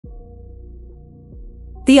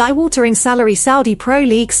The eye-watering salary Saudi Pro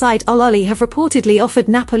League side Al-Ahli have reportedly offered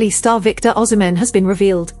Napoli star Victor Osimhen has been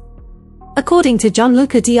revealed. According to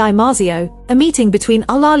Gianluca Di Marzio, a meeting between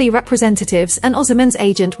Al-Ahli representatives and Osimhen's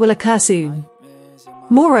agent will occur soon.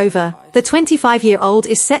 Moreover, the 25-year-old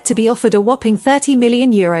is set to be offered a whopping €30 million,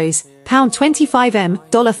 £25m,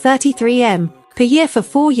 $33m, per year for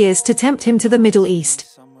 4 years to tempt him to the Middle East.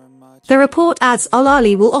 The report adds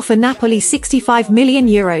Al-Ahli will offer Napoli €65 million,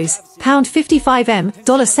 £55m,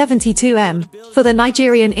 $72m, for the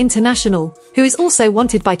Nigerian international, who is also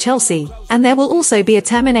wanted by Chelsea, and there will also be a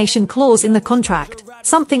termination clause in the contract,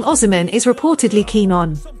 something Osimhen is reportedly keen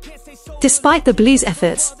on. Despite the Blues'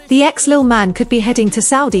 efforts, the ex-Lille man could be heading to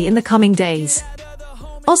Saudi in the coming days.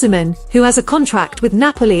 Osimhen, who has a contract with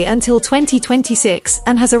Napoli until 2026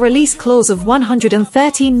 and has a release clause of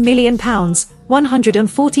 £113 million,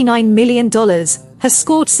 $149 million, has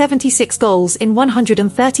scored 76 goals in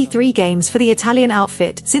 133 games for the Italian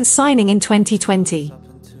outfit since signing in 2020.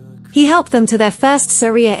 He helped them to their first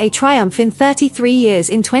Serie A triumph in 33 years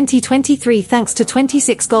in 2023 thanks to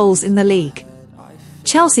 26 goals in the league.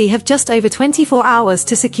 Chelsea have just over 24 hours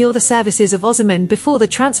to secure the services of Osimhen before the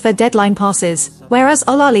transfer deadline passes, whereas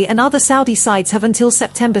Al-Ahli and other Saudi sides have until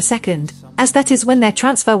September 2nd, as that is when their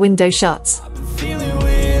transfer window shuts. Feeling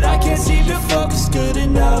weird, I can't seem to focus good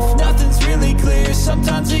enough. Nothing's really clear.